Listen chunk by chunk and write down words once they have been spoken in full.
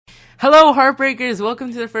Hello, Heartbreakers!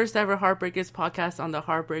 Welcome to the first ever Heartbreakers podcast on the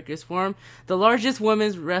Heartbreakers Forum, the largest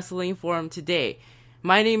women's wrestling forum today.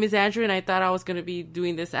 My name is Andrew, and I thought I was going to be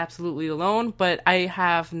doing this absolutely alone, but I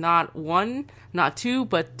have not one, not two,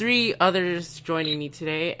 but three others joining me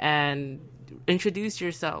today. And introduce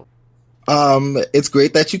yourself. It's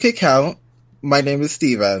great that you could count. My name is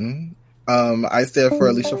Steven. I stand for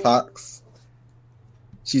Alicia Fox.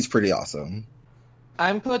 She's pretty awesome.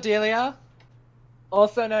 I'm Cordelia,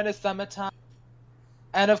 also known as Summertime.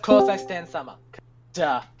 And of course I stand Summer.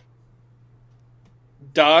 Duh.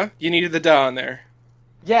 Duh? You needed the duh on there.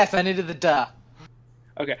 Yes, I needed the duh.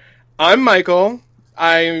 Okay. I'm Michael.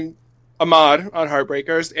 I'm a mod on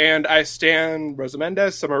Heartbreakers, and I stand Rosa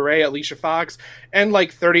Mendez, Summer Rae, Alicia Fox, and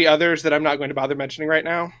like 30 others that I'm not going to bother mentioning right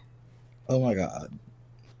now. Oh my god.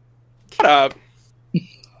 Shut up.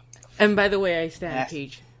 And by the way, I stand Yes.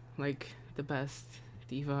 Paige, like the best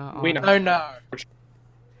diva on... We know. Oh no.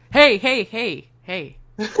 Hey! Hey.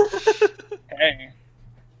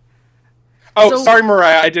 Oh, So- sorry,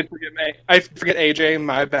 Mariah. I did forget May. I forget AJ.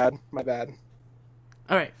 My bad.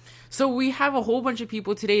 Alright, so we have a whole bunch of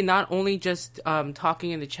people today, not only just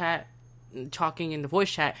talking in the chat, talking in the voice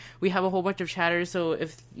chat, we have a whole bunch of chatters, so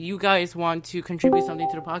if you guys want to contribute something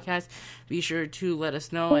to the podcast, be sure to let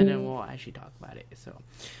us know, and then we'll actually talk about it.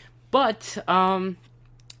 But I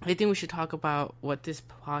think we should talk about what this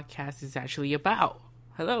podcast is actually about.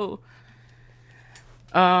 Hello.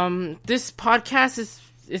 This podcast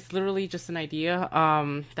is literally just an idea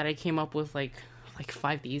that I came up with like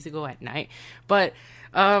 5 days ago at night, but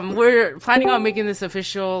we're planning on making this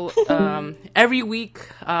official. Every week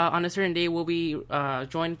on a certain day we'll be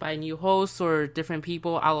joined by new hosts or different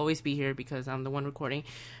people. I'll always be here because I'm the one recording.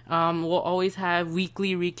 We'll always have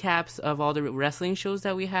weekly recaps of all the wrestling shows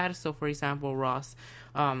that we had. So for example, Ross,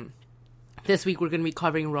 this week we're going to be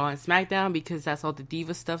covering Raw and SmackDown because that's all the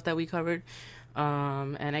Diva stuff that we covered.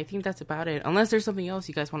 And I think that's about it, unless there's something else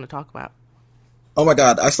you guys want to talk about. Oh my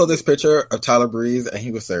god, I saw this picture of Tyler Breeze and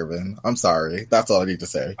he was serving. I'm sorry. That's all I need to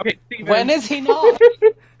say. Okay, Steven. When is he not?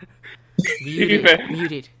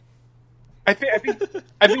 Muted. I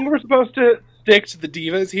think we're supposed to stick to the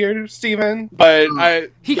divas here, Steven. But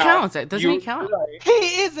He counts. Doesn't he count? He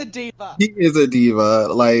is a diva. He is a diva,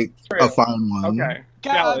 like True. a fine one. Okay.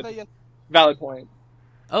 Get over your... Valid point.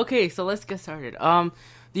 Okay, so let's get started.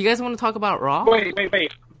 Do you guys want to talk about Raw? Wait.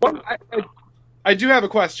 What, I do have a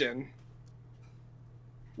question.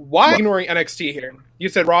 Why ignoring NXT here? You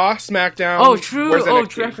said Raw, SmackDown. Oh, true. Where's Oh, NXT?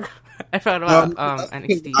 true. I forgot about That's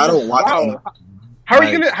NXT. because I don't watch Wow. NXT. How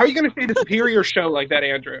are you gonna say the superior show like that,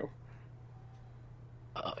 Andrew?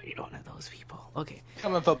 Oh, you're one of those people. Okay.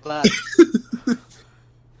 Coming for blood.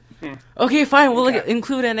 Okay, fine. We'll Okay.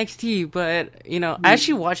 include NXT, but I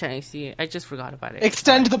actually watch NXT. I just forgot about it.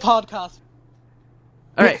 Extend the podcast.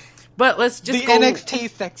 All right, but let's just The go. NXT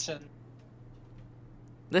section.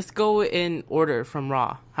 Let's go in order from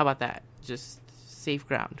Raw. How about that? Just safe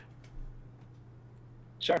ground.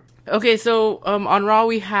 Sure. Okay, so on Raw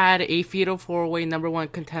we had a fatal 4-way number 1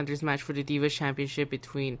 contenders match for the Divas Championship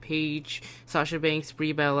between Paige, Sasha Banks,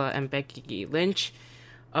 Brie Bella, and Becky Lynch.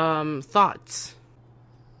 Thoughts?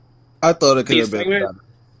 I thought it could have The been segment-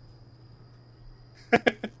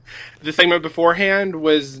 better. The segment beforehand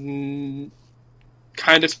was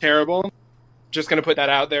kind of terrible. Just gonna put that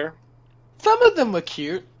out there. Some of them were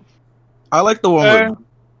cute. I like the one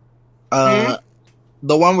with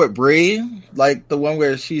the one with Brie, like the one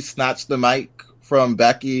where she snatched the mic from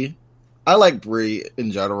Becky. I like Brie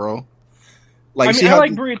in general. Like I mean, she I has like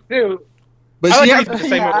this- Brie too. but I she like has, Brie. The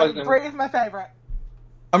segment wasn't. Brie is my favorite.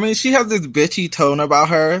 I mean, she has this bitchy tone about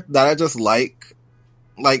her that I just like.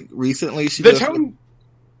 Like recently, she The just tone,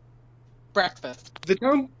 Breakfast. the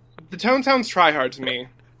tone sounds try hard to me.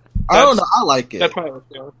 I don't know. I like it. That's my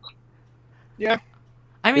feeling. Yeah.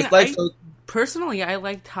 I mean, It's like so. personally, I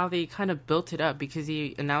liked how they kind of built it up because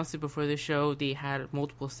he announced it before the show. They had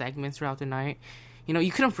multiple segments throughout the night.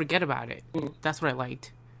 You couldn't forget about it. That's what I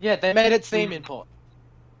liked. Yeah, they made it seem important.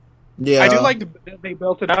 Yeah, I do like that they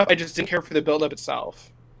built it up. I just didn't care for the build up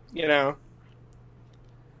itself.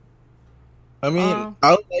 I mean, I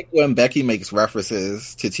don't like when Becky makes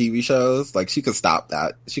references to TV shows. Like, she could stop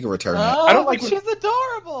that. She could return it. Oh, I don't like when- she's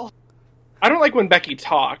adorable. I don't like when Becky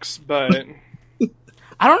talks, but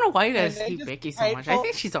I don't know why you guys And they hate just Becky so much. I hateful.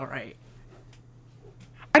 think she's alright.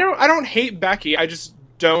 I don't hate Becky. I just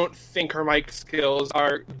don't think her mic skills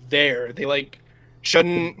are there. They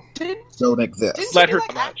shouldn't. Don't exist. Didn't Let she her be,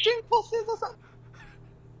 like, touch. acting courses or something?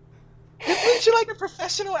 Isn't she like a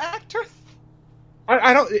professional actress?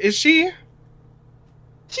 I don't. Is she?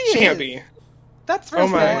 She Can't is. be. That's Oh real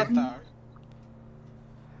my. sad, though.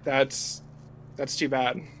 That's too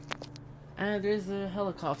bad. There's a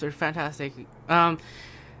helicopter. Fantastic. I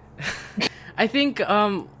think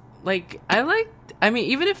I mean,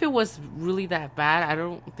 even if it was really that bad, I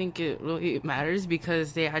don't think it really matters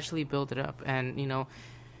because they actually built it up. And,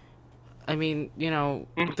 I mean,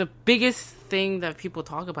 the biggest thing that people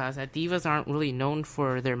talk about is that divas aren't really known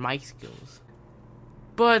for their mic skills.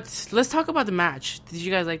 But let's talk about the match. Did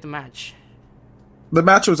you guys like the match? The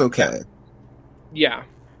match was okay. Yeah.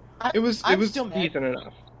 It was still mad. decent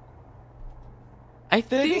enough.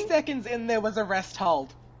 30 seconds in, there was a rest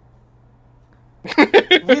hold.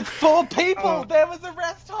 With 4 people, there was a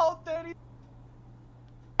rest hold. 30.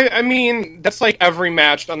 I mean, that's like every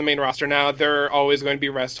match on the main roster now. There are always going to be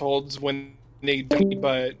rest holds when they do,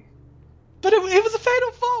 but it was a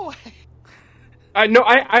fatal 4-way. No,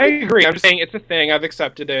 I agree. I'm just saying it's a thing. I've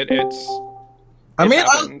accepted it.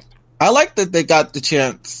 I like that they got the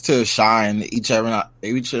chance to shine each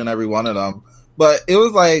and every one of them, but it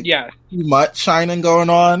was like too much shining going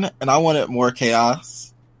on, and I wanted more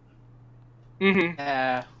chaos. Mm-hmm.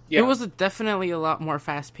 Yeah. It was definitely a lot more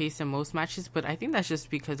fast paced than most matches, but I think that's just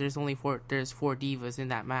because there's 4 divas in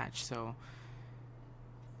that match, so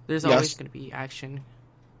there's always going to be action.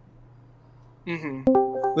 Mm-hmm.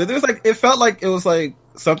 But it felt like it was like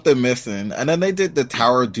something missing, and then they did the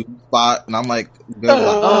Tower of Doom spot, and I'm like, good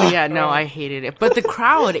luck. Oh yeah, no, I hated it, but the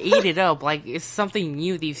crowd ate it up like it's something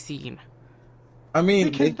new they've seen. I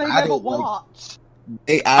mean, because they never watched.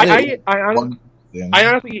 They added. I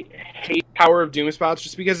honestly hate Tower of Doom spots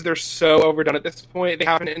just because they're so overdone at this point. They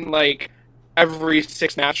happen in like every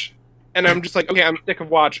 6th match, and I'm just like, okay, I'm sick of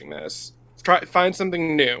watching this. Let's find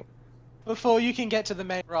something new. Before you can get to the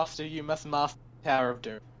main roster, you must master Tower of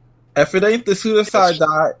Doom. If it ain't the suicide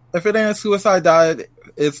dive,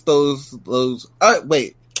 it's those.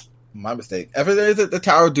 Wait, my mistake. If it isn't the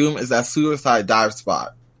Tower of Doom, is that suicide dive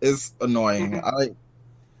spot? It's annoying. Mm-hmm.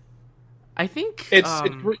 I think it's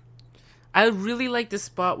I really like the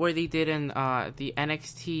spot where they did in the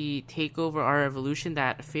NXT Takeover Our Evolution,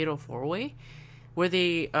 that Fatal 4-Way, where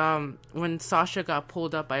they when Sasha got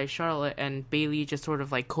pulled up by Charlotte and Bayley just sort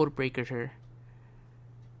of like code breakered her.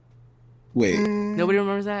 Wait, nobody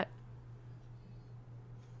remembers that?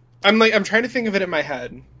 I'm trying to think of it in my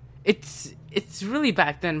head. It's really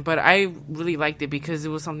back then, but I really liked it because it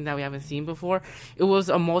was something that we haven't seen before. It was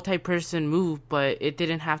a multi-person move, but it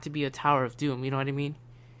didn't have to be a Tower of Doom. You know what I mean?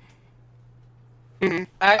 Mm-hmm.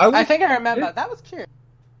 I think I remember. That was cute.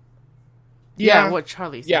 Yeah, what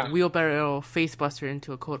Charlie said. Yeah. Wheelbarrow facebuster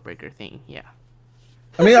into a codebreaker thing. Yeah.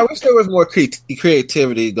 I mean, I wish there was more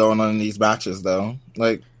creativity going on in these matches, though.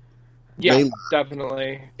 Like,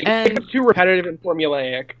 definitely. It's too repetitive and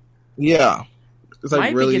formulaic. Yeah. It's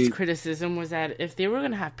like my biggest criticism was that if they were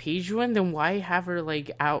going to have Paige win, then why have her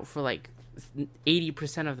like out for like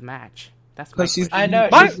 80% of the match? That's my question. I know.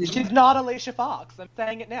 She's not Alicia Fox. I'm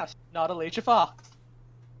saying it now. She's not Alicia Fox.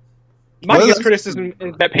 My biggest criticism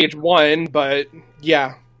is that Paige won, but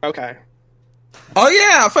yeah, okay. Oh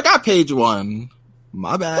yeah, I forgot Paige won.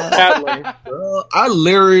 My bad. Sadly. Girl, I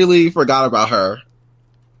literally forgot about her.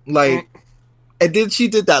 Like, and then she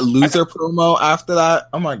did that loser promo after that.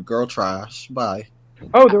 I'm like, girl, trash. Bye.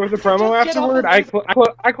 Oh, there was a promo afterward.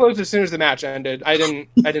 I closed as soon as the match ended. I didn't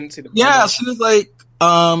see the promo. Yeah, she was like,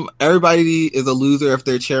 everybody is a loser if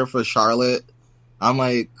they're cheering for Charlotte. I'm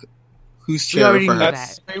like, who's cheering for her?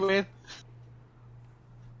 That.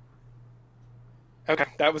 Okay,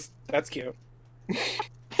 that's cute.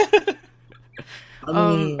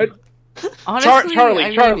 Honestly,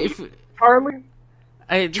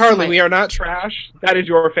 Charlie, we are not trash. That is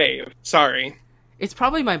your fave. Sorry. It's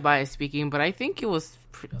probably my bias speaking, but I think it was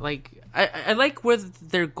like I like where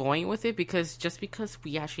they're going with it because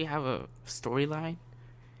we actually have a storyline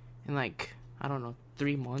in like I don't know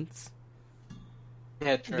 3 months.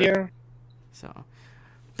 Yeah, true. Yeah. So,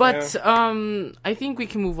 but I think we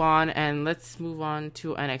can move on and let's move on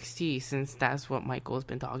to NXT since that's what Michael's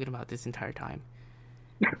been talking about this entire time.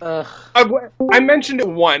 I mentioned it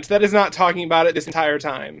once. That is not talking about it this entire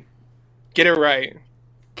time. Get it right.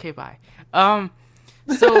 Okay, bye.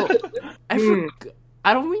 So I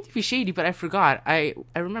don't mean to be shady, but I forgot. I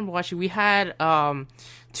remember watching. We had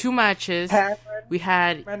 2 matches. We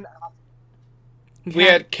had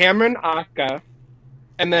Cameron, Asuka,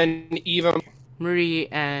 and then Eva Marie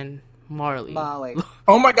and Marley.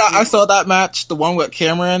 Oh my god, I saw that match, the one with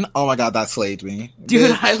Cameron. Oh my god, that slayed me.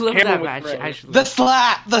 Dude, I love that match, actually. The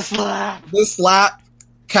slap! The slap,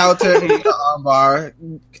 counter, the armbar.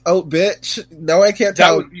 Oh, bitch. No, I can't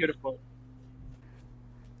tell. That was beautiful.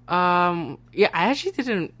 Yeah, I actually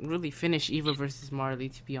didn't really finish Eva versus Marley,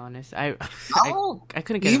 to be honest. I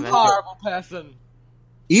couldn't get Eva, horrible person.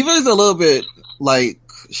 Eva is a little bit like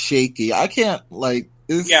shaky. I can't like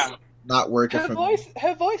it's Yeah. not working for me.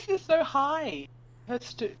 Her voice is so high. Her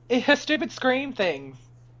stupid scream things.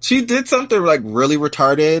 She did something like really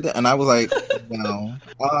retarded, and I was like, no.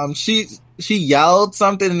 She yelled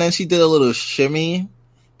something, and then she did a little shimmy,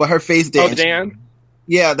 but her face didn't. Oh, Dan?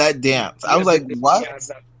 Yeah, that dance. I was like, what? Yeah,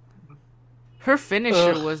 that- Her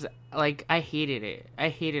finisher Ugh. was like, I hated it. I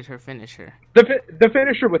hated her finisher. the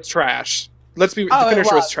finisher was trash. Let's be. Oh, The it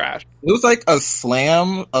finisher was was. It trash. was like a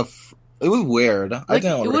slam of. It was weird. I Like,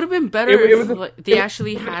 didn't. it would have been better It if was a- like, they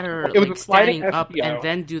actually had her it was like a sliding standing up FTO. and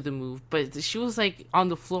then do the move, but she was like on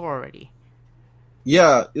the floor already.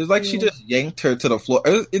 Yeah, it was like she just yanked her to the floor.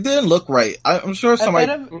 It didn't look right. I'm sure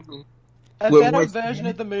somebody. Mhm. A With better more version scream?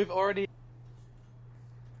 of the move already.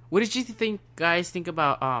 What did you guys think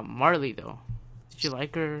about Marley though? Did you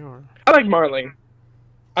like her or? I like Marley.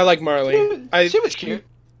 I like Marley. She was cute.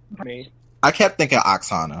 Me. I kept thinking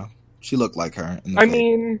Oksana. She looked like her. In the I face.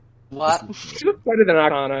 mean, What? she looks better than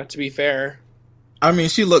Akana, to be fair. I mean,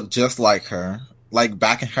 she looked just like her. Like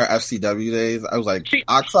back in her FCW days, I was like, She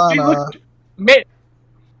Oksana. looks,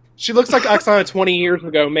 she looks like Oksana 20 years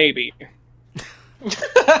ago, maybe.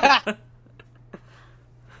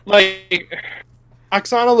 Like,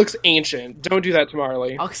 Oksana looks ancient. Don't do that to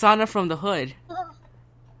Marley. Oksana from the Hood.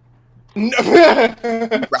 No.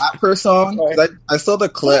 Rap her song. 'Cause I saw the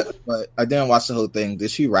clip, but I didn't watch the whole thing.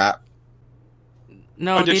 Did she rap?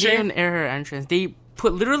 No, Oh, they did she? didn't even air her entrance. They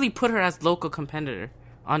literally put her as local competitor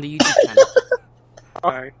on the YouTube channel.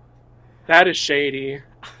 Okay. That is shady.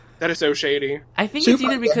 That is so shady. I think She it's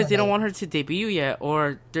either probably because they doesn't don't want her to debut yet,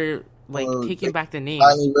 or they're like Or taking they back the name.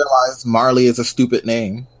 Finally realized Marley is a stupid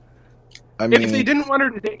name. I mean, If they didn't want her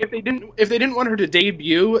to, if they didn't want her to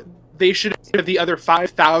debut, they should have the other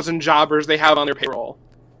 5,000 jobbers they have on their payroll.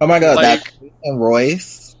 oh my god, Like, that and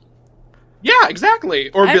Royce. yeah, exactly.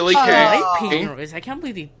 Or I Billy actually Kay. like Peyton Royce. I can't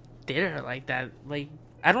believe they did her like that. Like,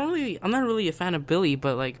 I'm not really a fan of Billy,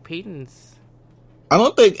 but like Peyton's. I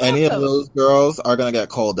don't think any of those girls are gonna get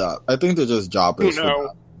called up. I think they're just jobbers. No. For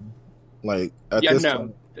them. Like at Yeah, this no.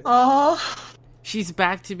 point, Oh. She's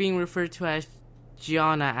back to being referred to as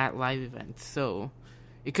Gianna at live events, so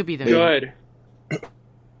it could be them. Good.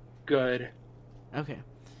 Good. Okay.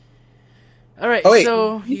 All right. Oh, wait.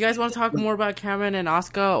 So you guys want to talk more about Cameron and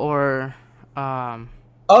Asuka, or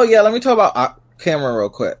oh yeah, let me talk about Cameron real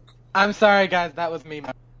quick. I'm sorry, guys. That was me.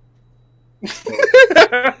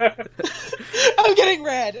 I'm getting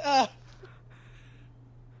red.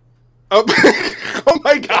 Oh, oh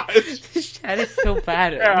my gosh. this chat is so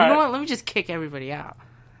bad. Yeah. You know what? Let me just kick everybody out.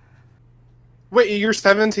 Wait, you're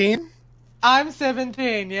 17? I'm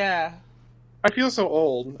 17. Yeah. I feel so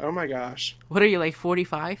old. Oh my gosh. What are you, like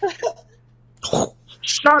 45?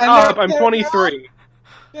 Shut And up, they're- I'm they're 23.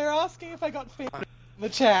 They're asking if I got fit in the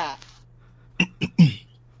chat.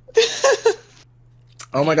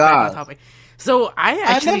 Oh my Back on god, topic. So I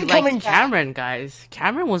actually then coming like back. Cameron, guys.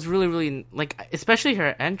 Cameron was really, really like, especially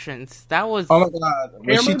her entrance. That was oh my god,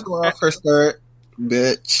 when she Cameron- tore off her skirt,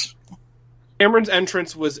 bitch. Cameron's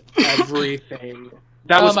entrance was everything.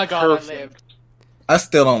 That Oh was my god, I perfect. lived. I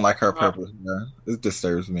still don't like her purple hair. It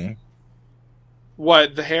disturbs me.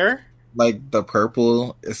 What, the hair? Like the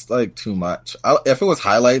purple, it's like too much. If it was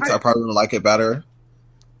highlights, I probably would like it better.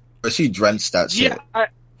 But she drenched that shit. Yeah,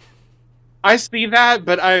 I see that,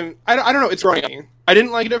 but I don't know, it's growing on me. I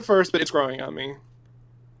didn't like it at first, but it's growing on me.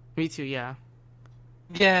 me too. Yeah.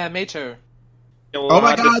 Yeah, me too. Oh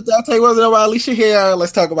my god, I'll tell you what's about Alicia here.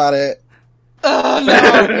 Let's talk about it. Oh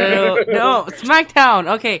no. No, SmackDown.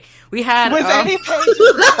 Okay, we had. Was any page?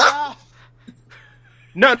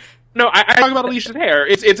 No, I talk about Alicia's hair.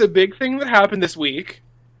 It's a big thing that happened this week.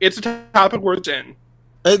 It's a topic worth in.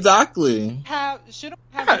 Exactly. Should we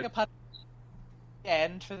have like a part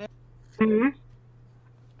end for this? Hmm.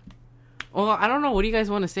 Well, I don't know. What do you guys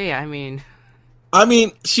want to say? I mean,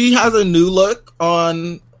 She has a new look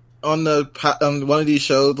on the one of these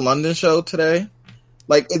shows, the London show today.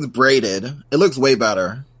 Like it's braided. It looks way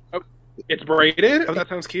better. It's braided? Oh, that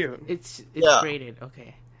sounds cute. it's Yeah. braided.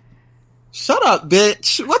 Okay. Shut up,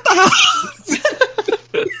 bitch! What the hell?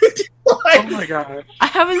 Oh my god. I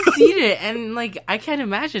haven't seen it, and like I can't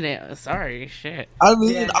imagine it. Sorry, shit. I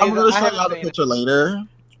mean, Yeah, I'm neither. gonna I show haven't you the seen it. picture later,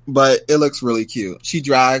 but it looks really cute. She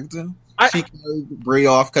dragged. She carried Brie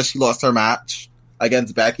off because she lost her match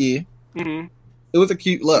against Becky. Hmm. It was a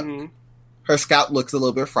cute look. Hmm. Her scalp looks a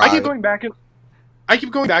little bit fried. I keep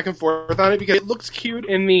going back and forth on it because it looks cute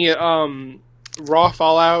in the Raw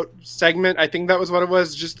Fallout segment. I think that was what it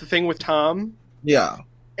was, just the thing with Tom. Yeah.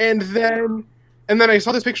 And then And then I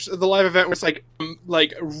saw this picture of the live event where it's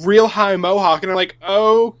like real high mohawk, and I'm like,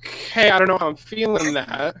 okay, I don't know how I'm feeling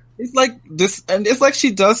that. It's like this, and it's like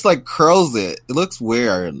she just like curls it. It looks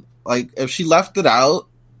weird. Like if she left it out,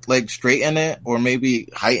 like straighten it, or maybe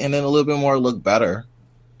heighten it a little bit more, look better.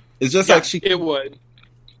 It's just like it would.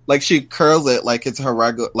 Like she curls it like it's her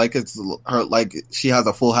regular, like it's her, like she has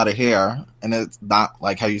a full head of hair, and it's not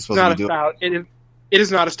like how you're supposed to do it. It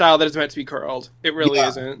is not a style that is meant to be curled. It really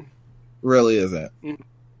isn't. Really isn't. Mm.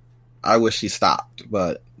 I wish she stopped,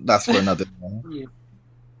 but that's for another thing.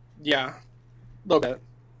 Yeah, a little bit.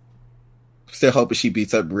 Still hoping she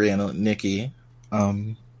beats up Brie and Nikki.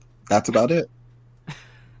 That's about it.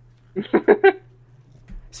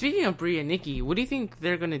 Speaking of Brie and Nikki, what do you think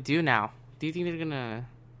they're gonna do now? Do you think they're gonna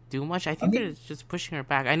do much? I think they're just pushing her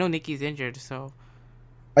back. I know Nikki's injured, so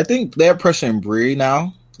I think they're pushing Brie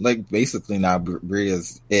now. Like basically now, Brie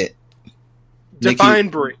is it. Define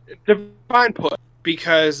Brie. Define push,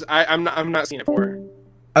 because I'm not seeing it for her.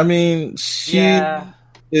 I mean, she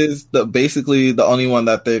is basically the only one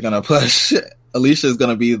that they're gonna push. Alicia's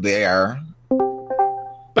gonna be there.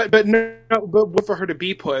 But no, but for her to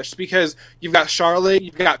be pushed, because you've got Charlotte,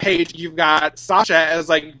 you've got Paige, you've got Sasha as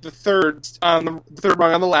like the third rung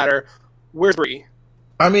on the ladder. Where's Brie?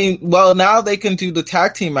 I mean, well, now they can do the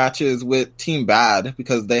tag team matches with Team Bad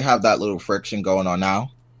because they have that little friction going on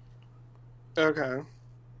now. Okay.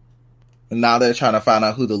 And now they're trying to find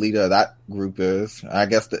out who the leader of that group is. I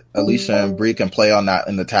guess that Alicia and Brie can play on that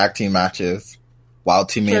in the tag team matches while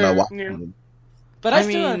teaming are watching. Yeah. But I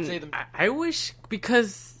still don't see them. I wish,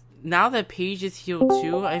 because now that Paige is healed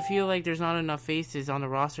too, I feel like there's not enough faces on the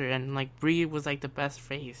roster, and like Brie was like the best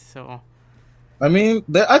face. So, I mean,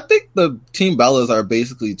 I think the Team Bellas are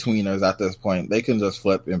basically tweeners at this point. They can just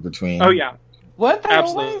flip in between. Oh yeah, weren't they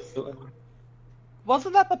absolutely. always?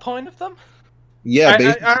 Wasn't that the point of them? Yeah,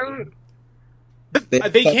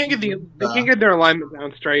 they can't get their alignment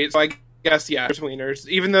down straight. So I guess they're tweeners,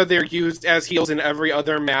 even though they're used as heels in every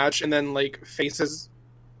other match, and then like faces.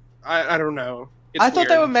 I don't know. I thought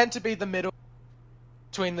they were meant to be the middle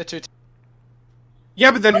between the two. Yeah,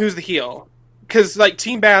 but then who's the heel? Because like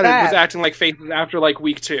Team Bad was acting like faces after like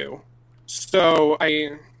week 2. So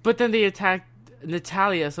But then they attacked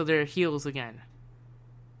Natalya, so they're heels again.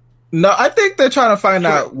 No, I think they're trying to find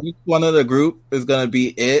out which one of the group is going to be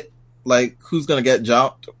it. Like, who's going to get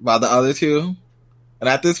jumped by the other two. And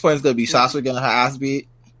at this point, it's going to be Sasha getting her ass beat.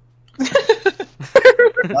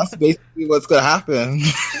 That's basically what's going to happen.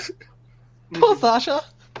 Poor Sasha.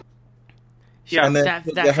 Yeah, and that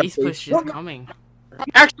face push is coming.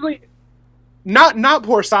 Actually, not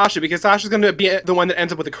poor Sasha, because Sasha's going to be the one that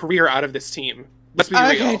ends up with a career out of this team. Let's be real.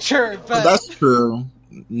 Okay, true. But that's true.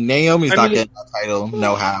 Naomi's not getting that title.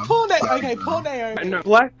 No how. Poor Naomi. No,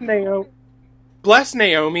 bless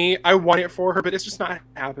Naomi. I want it for her, but it's just not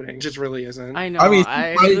happening. It just really isn't. I know.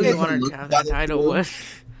 I really want her to have that title.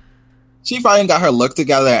 She finally got her look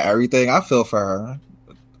together and everything. I feel for her.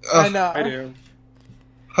 I know. I do.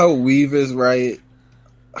 Her weave is right.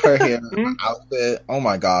 Her hair, her outfit. Oh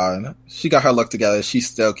my god. She got her look together. She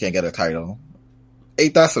still can't get a title.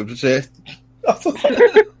 Ain't that some shit?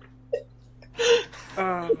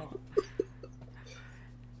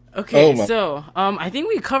 Okay, so I think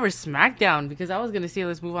we covered SmackDown, because I was gonna say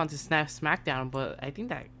let's move on to SmackDown, but I think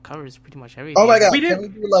that covers pretty much everything. Oh my god, can we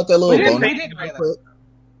do like a little bonus?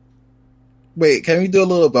 Wait, can we do a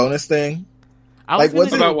little bonus thing? I was gonna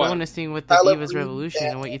do a bonus thing with the Divas Revolution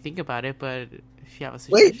and what you think about it, but if you have a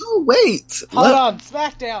suggestion. Wait. Hold on,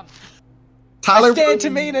 SmackDown. Tyler, stand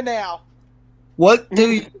Tamina now. What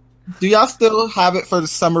do y'all still have it for the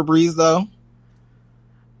Summer Breeze though?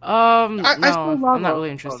 No, I'm not really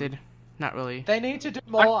interested. Not really. They need to do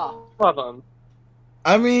more. Love them.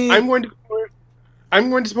 I mean, I'm going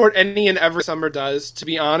to support any and every Summer does, to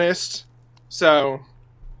be honest. So,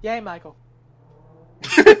 yay, Michael.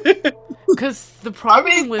 Because the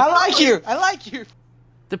problem with I like you.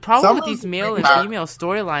 The problem with these male and female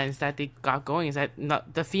storylines that they got going is that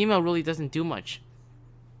the female really doesn't do much,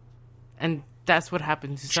 and that's what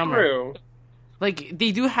happened to Summer. True. Like,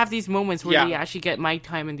 they do have these moments where they actually get mic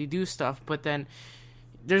time and they do stuff, but then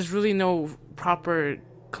there's really no proper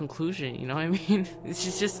conclusion, you know what I mean?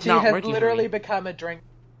 It's just not working. She has literally become a drink.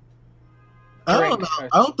 I don't know.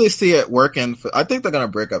 I don't think see it working. I think they're going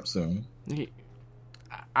to break up soon.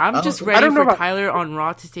 I'm just ready for Tyler on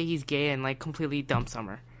Raw to say he's gay and, like, completely dump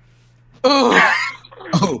Summer. Oh.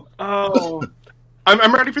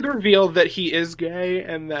 I'm ready for the reveal that he is gay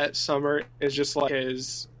and that Summer is just like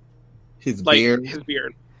his beard.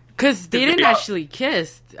 Because they didn't actually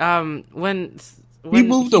kiss. When he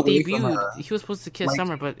moved he away debuted, from her. he was supposed to kiss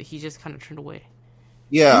Summer, but he just kind of turned away.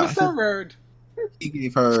 Yeah. He was so rude. he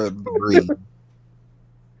gave her the breed.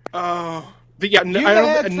 Oh, but yeah, no, You I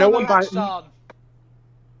had don't. No some one of that, buys. Sean.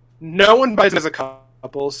 No one buys as a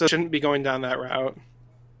couple, so shouldn't be going down that route.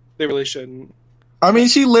 They really shouldn't. I mean,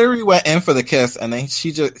 she literally went in for the kiss, and then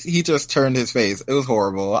he just turned his face. It was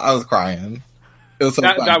horrible. I was crying. It was so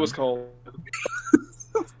funny. That was cold.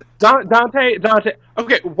 Dante.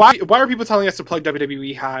 Okay, why are people telling us to plug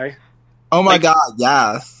WWE High? Oh my like- god,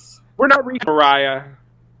 yes. We're not reading Mariah.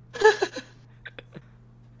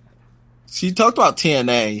 She talked about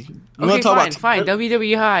TNA. You wanna Okay, talk fine.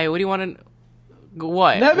 WWE High. What do you want to?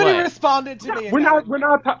 What? Nobody What? responded to me. We're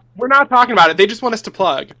not talking about it. They just want us to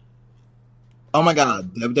plug. Oh my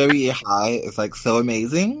god, WWE High is like so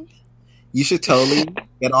amazing. You should totally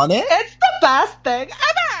get on it. It's the best thing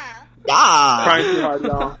ever. Yeah. Trying too hard,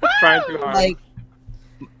 y'all. Trying too hard. Like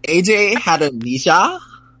AJ had amnesia,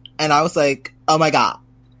 and I was like, oh my god.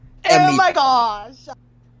 Oh my gosh.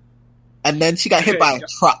 And then she got hit by a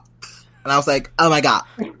truck, and I was like, oh my god.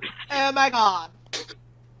 Oh my god.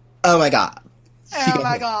 Oh my god. She Oh got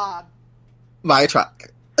my hit god. by a truck.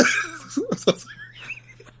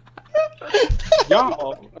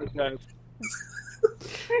 Y'all. Okay.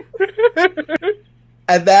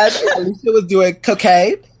 And then Alicia was doing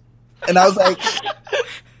cocaine, and I was like,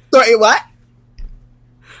 sorry, what?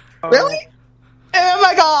 Really? Oh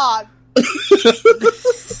my god.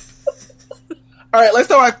 All right, let's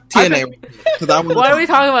talk about TNA. Why are we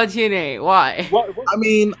talking about TNA? Why? I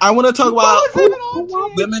mean, I want to talk What about was even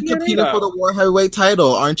on women TNA competing though? for the World Heavyweight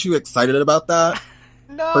title. Aren't you excited about that?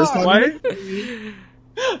 No. Personally?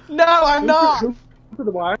 What? No, I'm not. Who for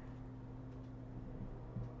the why?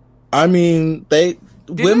 I mean, Did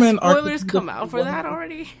women the are. spoilers come out for that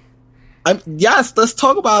already? Yes, let's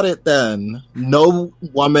talk about it then. No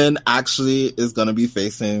woman actually is going to be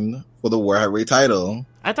facing for the World Heavyweight title.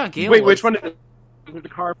 I thought Gail. Wait, was. which one is the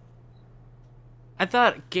car? I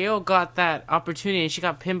thought Gail got that opportunity and she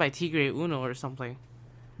got pinned by Tigre Uno or something.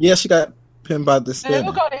 Yeah, she got pinned by the They spin.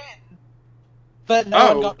 all got in. But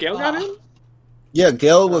no one got Gail got in? Yeah,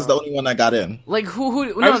 Gail was the only one that got in. Like who? I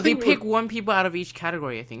No, was they thinking- pick one people out of each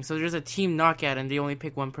category. I think so. There's a team knockout and they only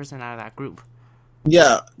pick one person out of that group.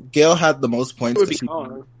 Yeah, Gail had the most points. It would be that she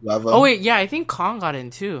Kong. whoever. Oh wait, yeah, I think Kong got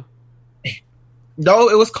in too. No,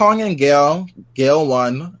 it was Kong and Gail. Gail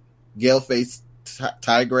won. Gail faced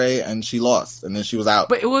Tigray and she lost, and then she was out.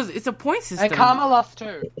 But it's a point system. And Karma lost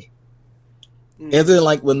too. Isn't it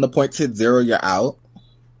like when the points hit 0, you're out?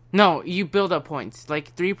 No, you build up points.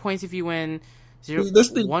 Like 3 points if you win, 0 This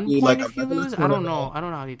thing 1 be point like if you a lose. I don't tournament. know. I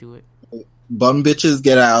don't know how they do it. Bum bitches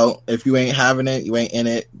get out. If you ain't having it, you ain't in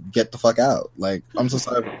it. Get the fuck out. Like, I'm so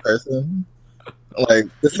sorry for the person. Like,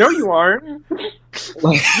 this No, you aren't.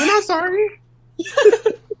 like, You're not sorry.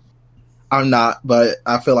 I'm not, but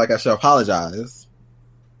I feel like I should apologize.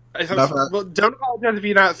 Well, don't apologize if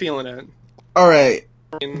you're not feeling it. All right.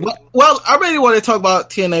 I mean, Well, I really want to talk about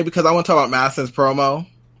TNA because I want to talk about Madison's promo.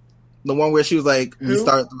 The one where she was like, we Who?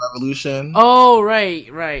 start the revolution. Oh, right.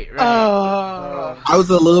 Oh. I was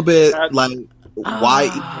a little bit That's- like, why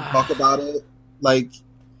even talk about it? Like,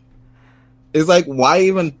 it's like, why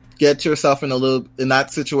even get yourself in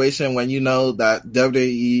that situation when you know that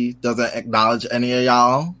WWE doesn't acknowledge any of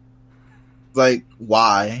y'all? Like,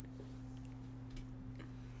 why?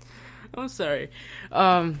 I'm sorry.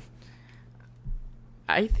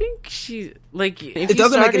 I think she like if It you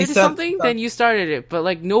doesn't make started any sense. something, then you started it. But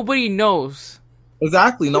like nobody knows.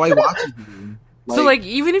 Exactly. Nobody watches you. So like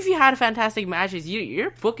even if you had fantastic matches,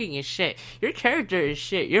 your booking is shit. Your character is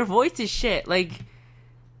shit. Your voice is shit. Like,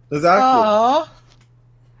 exactly. Oh.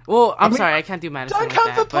 well, I'm mean, sorry, I can't do Madison Don't like come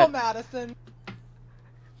that. for poor But, Madison.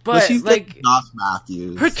 But she's like Josh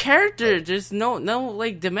Matthews. her character, there's no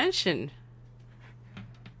like dimension.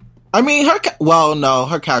 I mean, her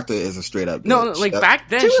character is a straight up. No, bitch. like That- back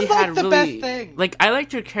then She was, she like, had the really best thing. like I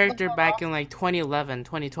liked her character back in like 2011,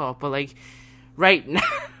 2012, but like right now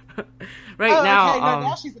now Okay, no,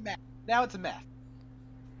 now she's a mess. Now it's a mess.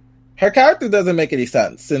 her character doesn't make any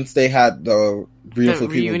sense since they had the the beautiful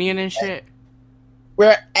people. reunion and shit.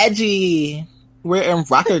 We're edgy. We're in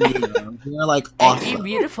rocker games. We're like Edgy, awesome beautiful.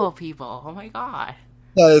 beautiful people. Oh my god.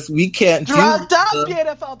 because we can't do Drugged up, the-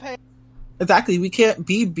 beautiful people. exactly. We can't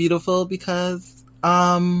be beautiful because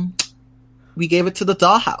we gave it to the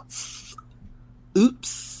dollhouse.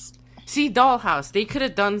 Oops. See, Dollhouse, they could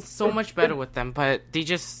have done so much better with them, but they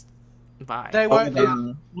just bye. They Oh my won't do.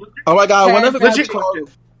 god. Oh my god. I wonder if they're gonna be Legit called,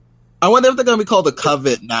 questions. I wonder if they're gonna be called the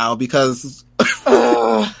Covet now because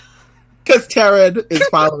Ugh. Taryn is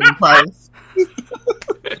following Price.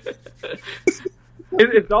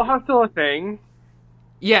 Is Dollhouse still a thing?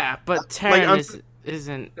 Yeah, but Taryn I'm-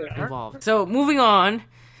 isn't involved. So moving on,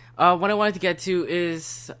 what I wanted to get to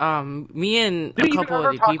is me and a couple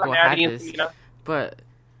of the people had this, but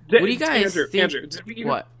what do you guys think? Andrew, did we even,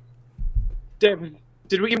 what? Did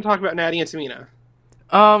we even talk about Natty and Tamina?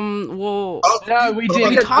 Well, No, we did.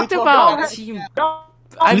 we talked about Team.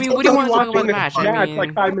 I mean, what do you want to talk about the match? I mean,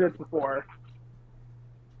 like 5 minutes before.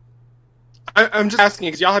 I'm just asking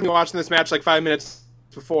because y'all had me watching this match like 5 minutes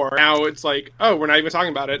before. Now it's like, oh, we're not even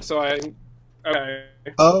talking about it. So okay.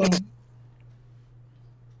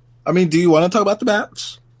 I mean, do you want to talk about the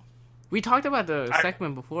match? we talked about the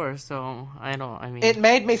segment before, so I don't. I mean, It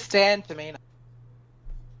made me stand Tamina.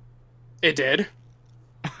 It did.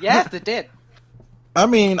 Yes, it did. I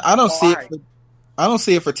mean, I don't see Why? it. I don't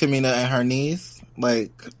see it for Tamina and her knees.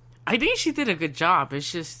 Like, I think she did a good job.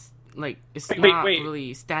 It's just like it's Wait, not wait.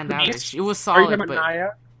 really standoutish. It was Are you solid, talking but about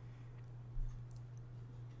Nia?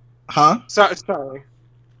 huh? Sorry.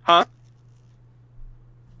 Huh?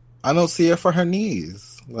 I don't see it for her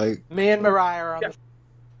knees. Like, Me and Mariah are on the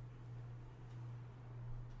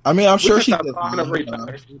I mean, I'm sure just she stop did talking fine, over each you know,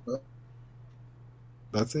 other. but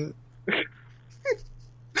that's it.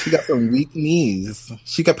 She got some weak knees.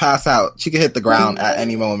 She could pass out. She could hit the ground at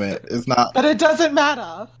any moment. It's not. But it doesn't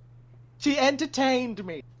matter. She entertained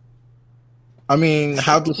me. I mean,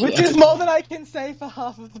 how did she? Which is more than I can say for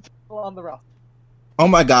half of the people on the roster. Oh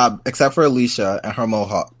my god! Except for Alicia and her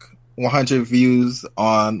mohawk. 100,000 views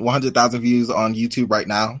on YouTube right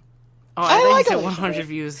now. oh, I I think like you said Alicia. 100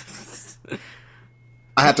 views.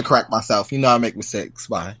 I had to correct myself. You know I make mistakes.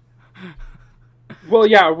 Bye. Well,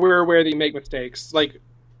 yeah, we're aware that you make mistakes. Like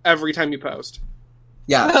every time you post.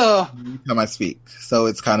 Yeah, Ugh. every time I speak. So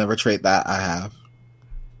it's kind of a trait that I have.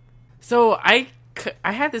 So I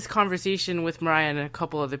had this conversation with Mariah and a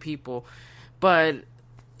couple other people, but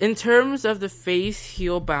in terms of the face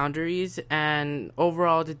heel boundaries and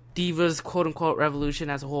overall the Divas quote unquote revolution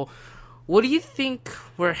as a whole, what do you think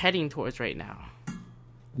we're heading towards right now?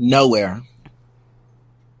 Nowhere.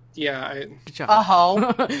 Yeah, Good job.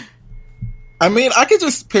 Uh-huh. I mean, I could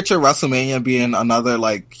just picture WrestleMania being another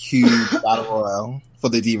like huge battle royal for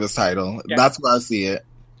the Divas title. Yeah. That's where I see it.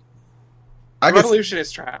 I guess Revolution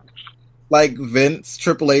is trash. like Vince,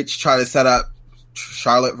 Triple H try to set up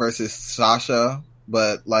Charlotte versus Sasha,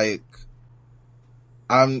 but like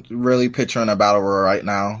I'm really picturing a battle royal right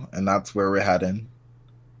now, and that's where we're heading.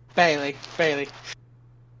 Bailey.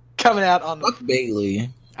 Coming out on the... Fuck Bailey.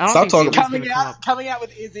 I don't Stop think talking- Bayley's gonna come Coming out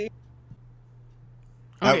with Izzy.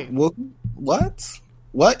 up. Okay. What?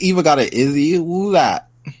 What? Eva got an Izzy? Who that?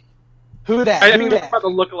 Who that? I Who think they're that? about the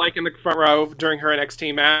look-alike in the front row during her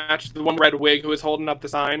NXT match. The one red wig who was holding up the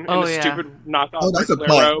sign Oh, in the yeah. stupid knockoff Oh, that's a Ric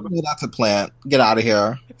Flair plant. robe. Oh, that's a plant. Get out of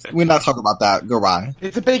here. We're not talking about that. Goodbye.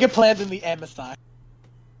 It's a bigger plan than the Emma sign.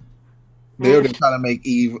 They were trying to make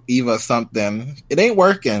Eva something. It ain't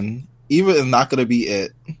working. Eva is not going to be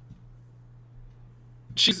it.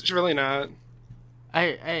 She's really not.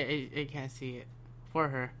 I can't see it for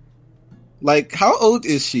her. Like, how old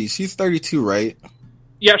is she? She's 32, right?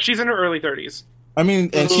 Yeah, she's in her early 30s. I mean,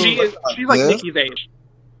 and She's like this? Nikki's age.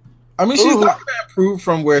 I mean, she's Ooh. not going to improve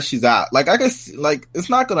from where she's at. Like, I guess, like, it's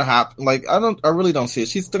not going to happen. Like, I really don't see it.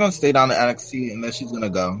 She's still going to stay down to NXT, and then she's going to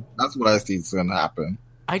go. That's what I see is going to happen.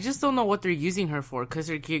 I just don't know what they're using her for because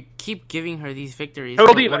they keep giving her these victories.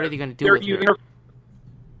 Total Like, Diva. what are they going to do They're with using her? her.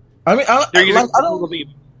 I mean, They're using I Total don't,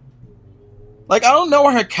 Diva. like, I don't know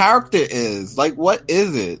what her character is. Like, what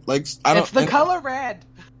is it? Like, I don't. It's the color red.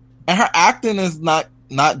 And her acting is not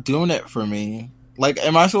doing it for me. Like,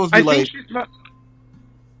 am I supposed to be like?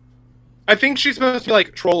 I think she's supposed to be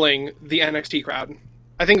like trolling the NXT crowd.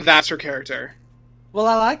 I think that's her character. Well,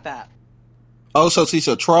 I like that. Oh, so she's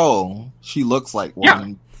a troll. She looks like Yeah.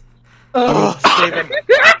 one. Oh, Steven.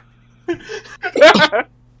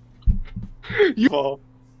 You.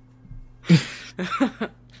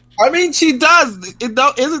 I mean, she does.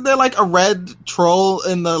 Isn't there like a red troll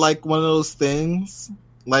in the like one of those things?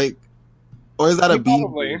 Like, or is that a bee?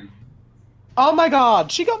 Probably. Oh my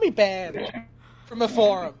god, she got me banned from a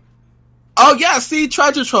forum. Oh yeah, see,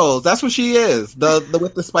 treasure trolls. That's what she is. The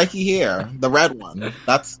with the spiky hair, the red one.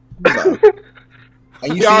 That's.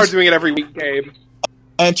 And you We are see, doing it every week, Gabe.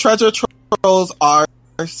 and treasure trolls are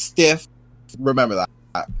stiff. Remember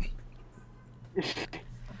that.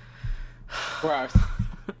 Gross.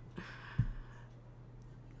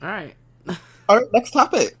 All right. All right, next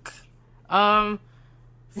topic.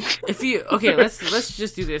 If you let's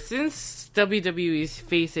just do this. Since WWE's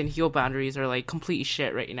face and heel boundaries are like complete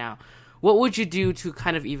shit right now, what would you do to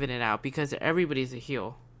kind of even it out? Because everybody's a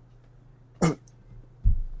heel.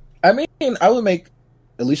 I mean, I would make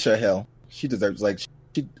Alicia a heel. She deserves, like,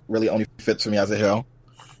 she really only fits for me as a heel.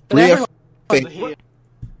 But Rhea everyone was a Fink- heel.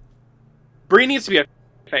 Brie needs to be a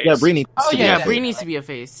face. Yeah, Brie needs Oh, to be yeah, a Yeah, face. Brie needs to be a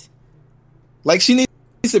face. Like, she needs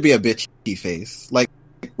to be a bitchy face. Like,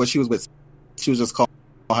 when she was with, she was just calling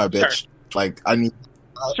her bitch. Sure. Like, I mean,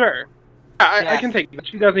 Sure. I Yeah. can take that.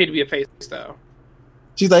 She does need to be a face, though.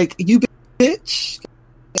 she's like, you bitch.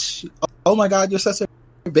 Oh my god, you're such a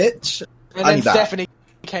bitch. And I then need that. Stephanie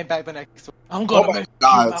came back the next week. I'm Oh gonna my make you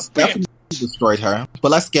god, my Stephanie bitch. destroyed her.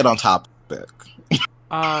 But let's get on topic.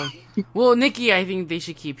 Well, Nikki, I think they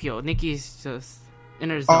should keep heel. Nikki's just in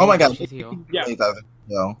her zone. Oh my god, She's heel. Yeah. It doesn't,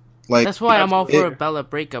 you know, like, That's why I'm all for a it- Bella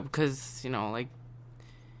breakup because like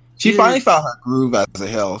she finally found her groove as a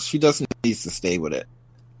heel. She just needs to stay with it.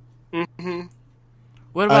 Mm-hmm.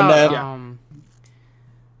 what And about then-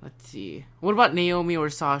 let's see, what about Naomi or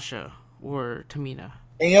Sasha or Tamina?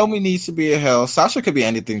 Naomi needs to be a heel. Sasha could be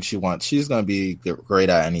anything she wants. She's gonna be great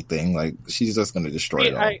at anything. Like, she's just gonna destroy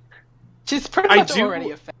it all. She's pretty I much do-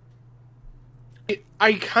 already a fan.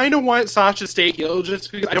 I kind of want Sasha to stay heel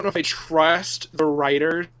just because I don't know if I trust the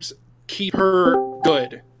writers keep her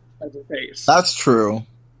good as a face. That's true.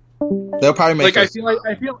 They'll probably make Like her.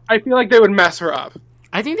 I feel like they would mess her up.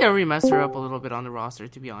 I think they already messed her up a little bit on the roster,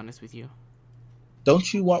 to be honest with you.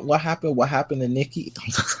 Don't you want what happened? What happened to Nikki?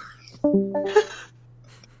 Oh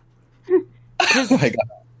my god.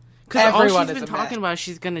 Because all Everyone she's is been a mess. talking about,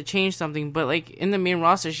 she's gonna change something, but like in the main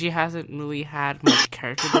roster, she hasn't really had much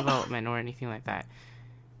character development or anything like that.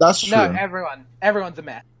 That's true. No, everyone's a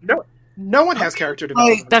mess. No one has character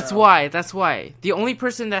development. That's though. why. That's why. The only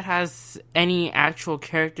person that has any actual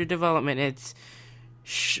character development, it's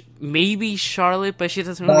maybe Charlotte, but she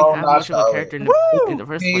doesn't really No, have not much of a Charlotte. character in the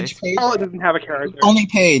first place. Paige. Charlotte doesn't have a character. Only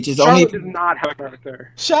Paige. It's Charlotte only. does not have a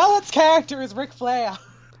character. Charlotte's character is Ric Flair.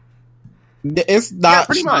 It's not. Yeah,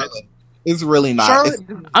 pretty much. Charlotte. It's really not. Charlotte.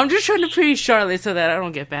 It's- I'm just trying to praise Charlotte so that I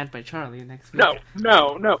don't get banned by Charlie next week.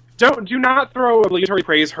 No. Do not throw obligatory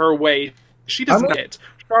praise her way. She does I'm not. not-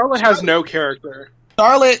 Charlotte has no character.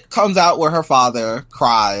 Charlotte comes out with her father,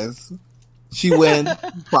 cries. She wins,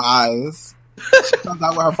 cries. She comes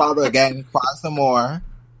out with her father again, cries some more.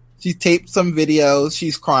 She taped some videos.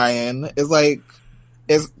 She's crying. It's like,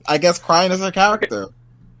 I guess crying is her character.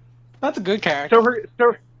 That's a good character.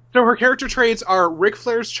 So her character traits are Ric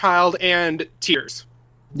Flair's child and tears.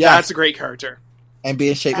 Yeah, That's a great character. and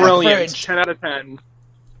being shaped like Brilliant. Fridge. 10 out of 10.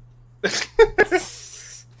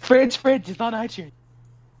 Fridge is on iTunes.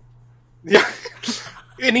 Yeah.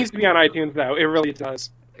 It needs to be on iTunes though. It really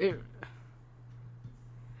does.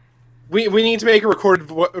 We need to make a record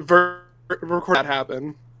that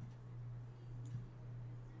happen.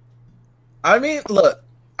 I mean, look.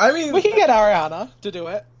 I mean, We can get Ariana to do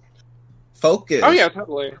it. focus. Oh yeah,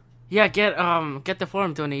 totally. Yeah, get the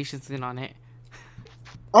forum donations in on it.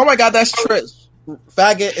 Oh my god, that's Trish.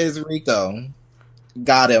 Faggot is Rico.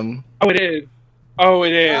 Got him. Oh, it is. Oh,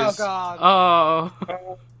 it is. Oh god.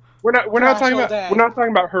 Oh, We're not talking Crash all about day. we're not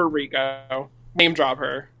talking about her, Rico. Name drop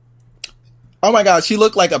her. Oh my god, she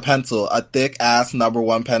looked like a pencil, a thick ass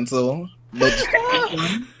 #1 pencil.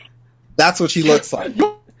 That's what she looks like.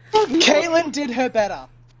 Caitlyn did her better.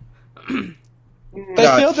 They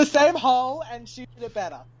God. filled the same hole and she did it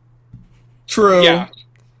better. True. Yeah.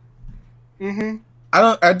 Mm-hmm.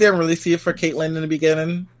 I didn't really see it for Caitlyn in the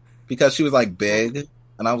beginning because she was like big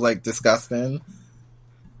and I was like disgusting.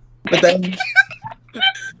 But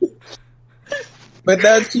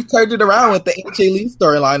then she turned it around with the AJ Lee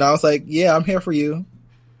storyline. I was like, yeah, I'm here for you.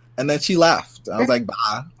 And then she left. I was like,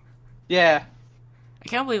 bye. Yeah. I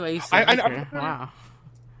can't believe I used to I like know. her. Wow.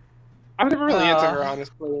 I was never really into her,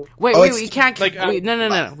 honestly. Wait, Oh, we can't. like, Wait,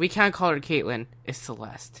 no. We can't call her Caitlyn. It's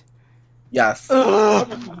Celeste. Yes. No,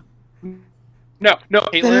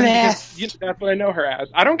 Caitlyn. Celeste. Because that's what I know her as.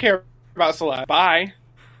 I don't care about Celeste. Bye.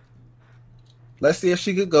 Let's see if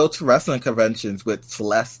she could go to wrestling conventions with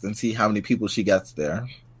Celeste and see how many people she gets there.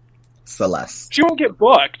 Celeste. She won't get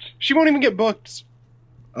booked. She won't even get booked.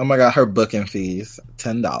 Oh my god, her booking fees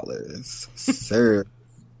 $10. Sir.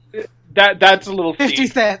 That's a little 50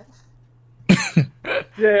 steep. cents.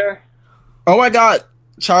 Yeah. Oh my god,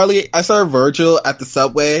 Charlie, I saw Virgil at the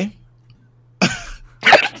subway.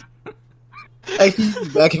 And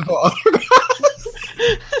he's begging for autographs.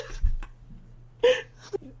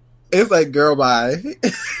 It's like, girl, bye.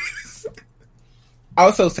 I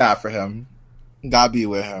was so sad for him. God be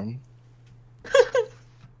with him. Okay,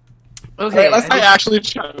 Alright, let's I actually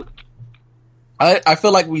choked. I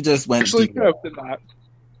feel like we just went Actually deep. choked at that.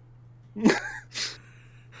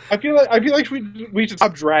 I feel like we should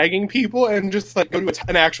stop dragging people and just like go to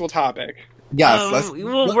an actual topic. Yes, let's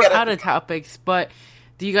well, look we're at it. out of topics, but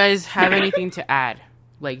do you guys have anything to add?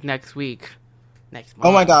 Like next week, next month?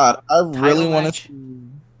 Oh my god, I really Title want match? to see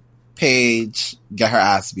Paige get her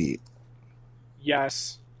ass beat.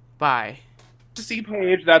 Yes. Bye. To see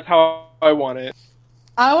Paige, that's how I want it.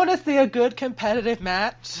 I want to see a good competitive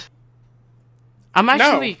match. I'm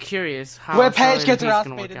actually curious how Where Paige Charlotte gets and her Paige ass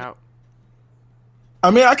gonna work beaten. out.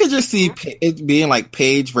 I mean, I could just see it being like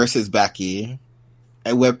Paige versus Becky,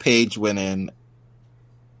 and with Paige winning,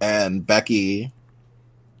 and Becky.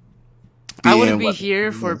 I wouldn't be what-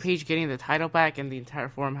 here for Paige getting the title back and the entire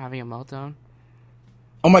forum having a meltdown.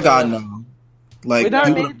 Oh my god, no! Like We don't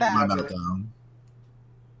you need wouldn't that. want that meltdown.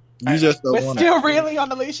 You just don't We're want still it. reeling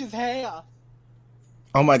on Alicia's hair.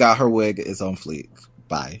 Oh my god, her wig is on fleek.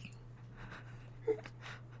 Bye.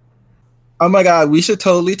 Oh my god, we should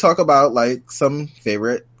totally talk about like some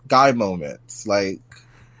favorite guy moments, like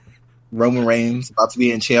Roman Reigns about to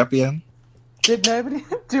be in champion. Did nobody?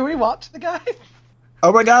 Do we watch the guy?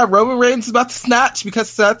 Oh my god, Roman Reigns is about to snatch because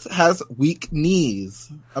Seth has weak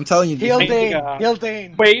knees. I'm telling you. Heel Thank Dean. God. Heel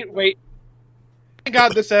Dean. Wait. Thank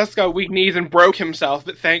God the Seth got weak knees and broke himself,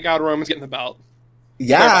 but thank God Roman's getting the belt.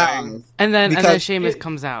 Yeah. And then Because Sheamus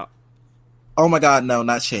comes out. Oh my god, no,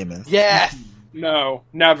 not Sheamus. Yes. No,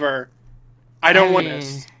 never. I don't want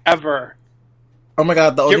this. Ever. Oh my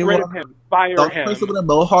god, the Get only rid one, of him. Fire the only him. person with a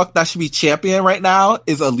mohawk that should be champion right now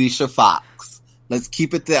is Alicia Fox. Let's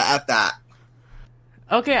keep it there at that.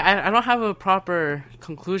 Okay, I don't have a proper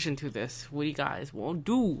conclusion to this. What do you guys won't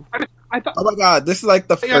do? I thought Oh my god, this is like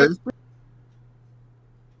the Yeah. first.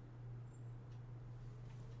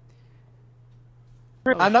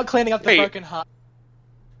 I'm not cleaning up the Wait. broken heart.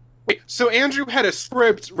 Wait, so Andrew had a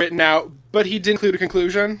script written out, but he didn't include a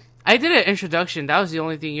conclusion? I did an introduction. That was the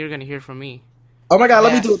only thing you're gonna hear from me. Oh my god,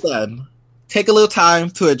 let me Yes. do it then. Take a little time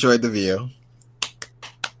to enjoy the view.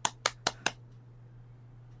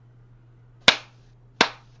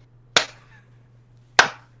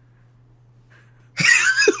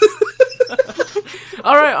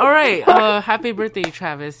 All right. Happy birthday,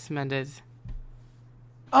 Travis Mendez.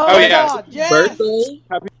 Oh, Oh, my yeah. god, yes! Birthday?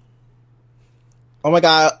 Happy- Oh my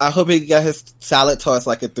god, I hope he got his salad tossed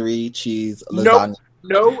like a 3-cheese lasagna.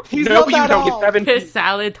 No, He's no, not you that don't. He's old. 17. His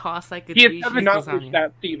salad tossed like a He is three 17. cheese Not wish lasagna.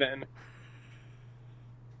 that, Steven.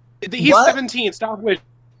 He's What? 17. Stop wish.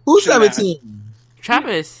 Who's Should that. 17?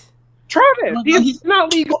 Travis. Travis, Oh, he's he's-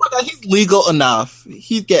 not legal. Oh my god, he's legal enough.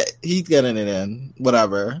 He's getting it in.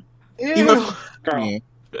 Whatever. Ew. Even- Girl.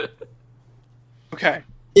 Okay.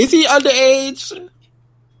 Is he underage?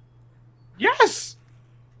 Yes.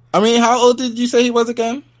 I mean, how old did you say he was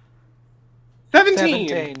again? 17.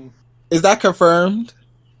 17. Is that confirmed?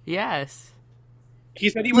 Yes. He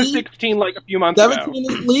said he was See? 16 like a few months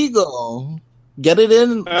 17 is legal. Get it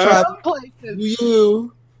in. Travis. Some places.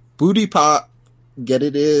 You booty pop. Get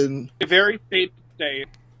it in. ago. Very state to state.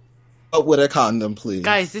 But with a condom, please.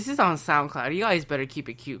 Guys, this is on SoundCloud. You guys better keep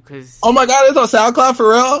it cute, because... Oh my god, it's on SoundCloud for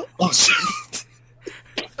real? Oh shit.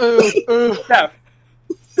 Ooh.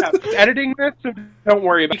 Steph, editing this, so don't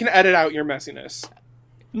worry. You can edit out your messiness.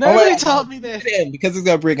 Nobody my- told me this. Damn, because it's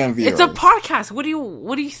gonna bring in viewers. It's a podcast. What do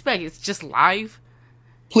you expect? It's just live?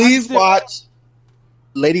 Please I'm watch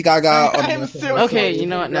Lady Gaga on I'm the so Okay, sorry. you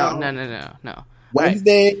know what? No.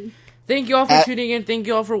 Wednesday Thank you all for At- tuning in. Thank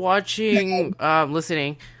you all for watching,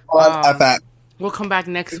 listening. on Um, FX. We'll come back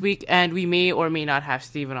next week, and we may or may not have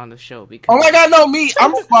Steven on the show because Oh my god, no, me.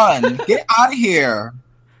 I'm fun. Get out of here.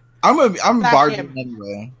 I'm Back barging him.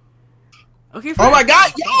 anyway. Okay. Oh my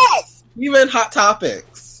god, yes! Even Hot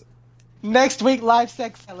Topics. Next week, live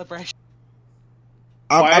sex celebration.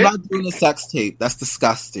 I'm What? not doing a sex tape. That's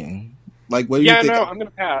disgusting. Like, what do Yeah, you think? no, I'm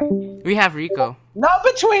gonna pass. We have Rico. Not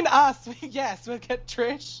between us. Yes, we'll get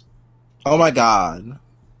Trish. Oh my god.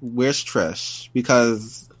 Where's Trish?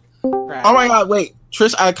 Because Right. oh my god, wait.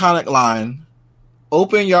 Trish iconic line.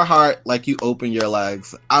 Open your heart like you open your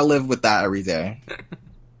legs. I live with that every day.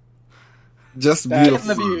 Just That's Getting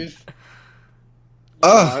the beautiful. views.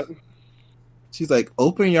 Ugh. She's like,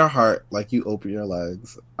 open your heart like you open your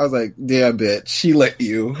legs. I was like, damn bitch, she let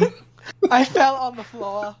you. I fell on the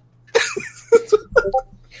floor.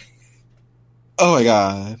 Oh my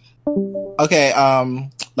god. Okay,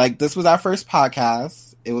 like this was our first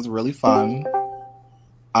podcast. It was really fun.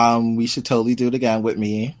 We should totally do it again with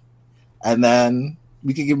me. And then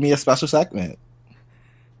we could give me a special segment.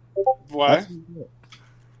 What?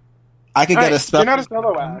 I could All get a right, special. you're not a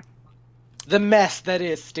solo act. The mess that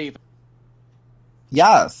is Steven.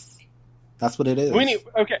 Yes. That's what it is.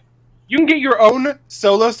 Okay. You can get your own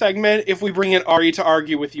solo segment if we bring in Ari to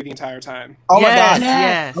argue with you the entire time. Oh my Yes, god.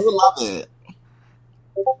 yes. I would love it.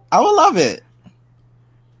 I would love it.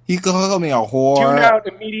 He could call me a Tune whore. out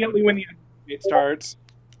immediately when the debate starts.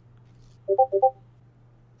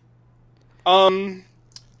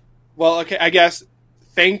 Well, okay, I guess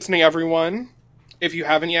thanks to everyone. If you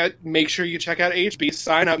haven't yet, make sure you check out HB,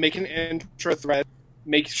 sign up, make an intro thread,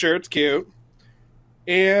 make sure it's cute.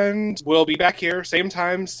 And we'll be back here, same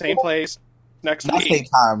time, same place, next Not week. same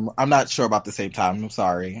time. I'm not sure about the same time. I'm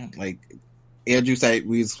sorry. Like, Andrew said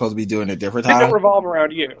we were supposed to be doing a different It don't time. revolve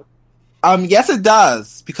around you. Yes, it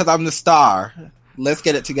does, because I'm the star. Let's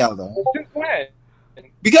get it together. Since when?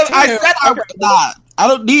 Because I Yeah, said I okay. would not. I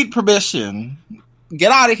don't need permission.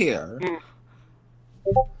 Get out of here.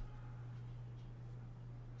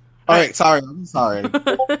 All right, sorry. I'm sorry.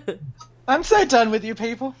 I'm so done with you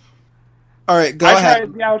people. All right, go I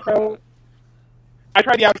ahead. tried the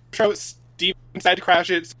outro. Steve decided to crash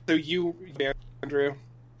it, so you, Andrew.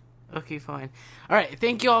 Okay, fine. All right,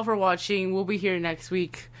 thank you all for watching. We'll be here next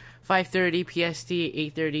week, 5:30 PST,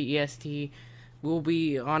 8:30 EST. We'll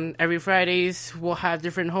be on every Fridays. We'll have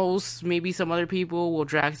different hosts, maybe some other people. We'll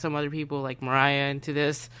drag some other people like Mariah into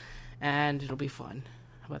this, and it'll be fun.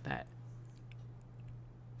 How about that?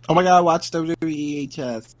 Oh my god, watch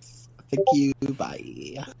WEHS. Thank you.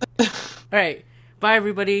 Bye. All right, bye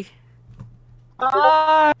everybody.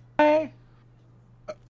 Bye.